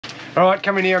Alright,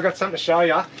 come in here, I've got something to show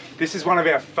you. This is one of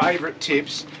our favourite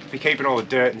tips for keeping all the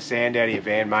dirt and sand out of your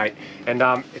van, mate. And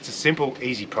it's a simple,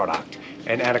 easy product.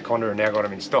 And Anaconda have now got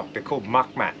them in stock. They're called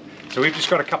Muk Mat. So we've just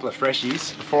got a couple of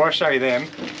freshies. Before I show you them,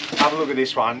 have a look at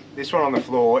this one. This one on the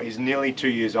floor is nearly 2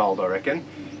 years old, I reckon.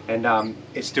 And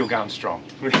it's still going strong.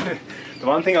 The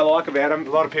one thing I like about them,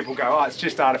 a lot of people go, oh, it's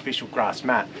just artificial grass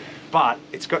mat. But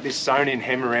it's got this sewn in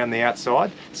hem around the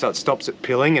outside, so it stops it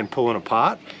pilling and pulling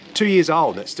apart. 2 years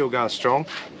old, it's still going strong.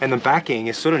 And the backing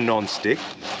is sort of non-stick,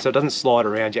 so it doesn't slide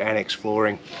around your annex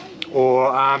flooring or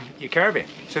your caravan.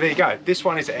 So there you go. This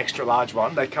one is an extra large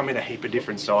one. They come in a heap of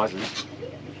different sizes.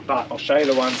 But I'll show you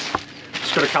the ones.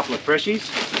 Just got a couple of freshies.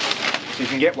 So you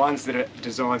can get ones that are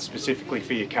designed specifically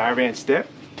for your caravan step.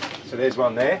 So there's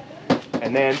one there.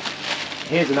 And then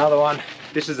here's another one.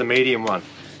 This is a medium one.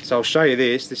 So I'll show you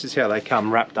this. This is how they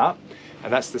come wrapped up.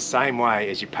 And that's the same way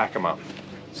as you pack them up.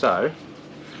 So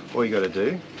all you got to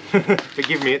do,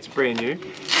 forgive me, it's brand new,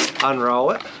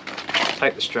 unroll it,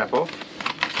 take the strap off,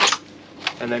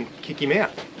 and then kick him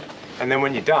out. And then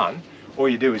when you're done, all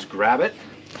you do is grab it,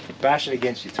 bash it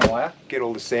against your tyre, get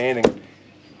all the sand and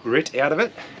grit out of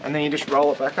it, and then you just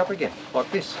roll it back up again, like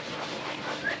this.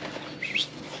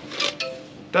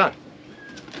 Done.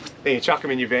 Then you chuck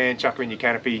them in your van, chuck them in your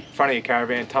canopy, front of your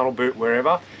caravan, tunnel boot,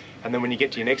 wherever, and then when you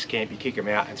get to your next camp, you kick them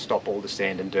out and stop all the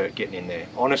sand and dirt getting in there.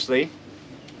 Honestly,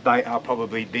 they are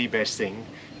probably the best thing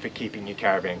for keeping your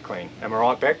caravan clean. Am I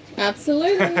right, Beck?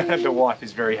 Absolutely. The wife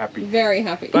is very happy. Very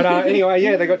happy. But anyway,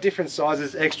 yeah, they got different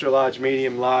sizes, extra large,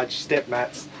 medium, large, step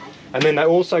mats. And then they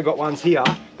also got ones here,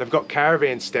 they've got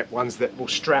caravan step ones that will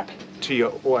strap to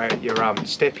your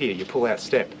step here, your pull out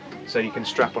step. So you can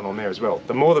strap one on there as well.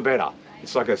 The more the better.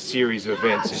 It's like a series of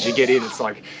events. As you get in, it's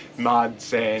like mud,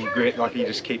 sand, grit, like you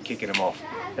just keep kicking them off.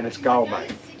 And it's gold,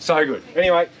 mate. So good.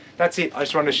 Anyway, that's it. I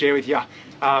just wanted to share with you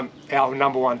our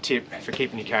 #1 tip for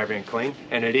keeping your caravan clean,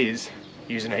 and it is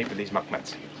using a heap of these Muk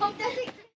Mats.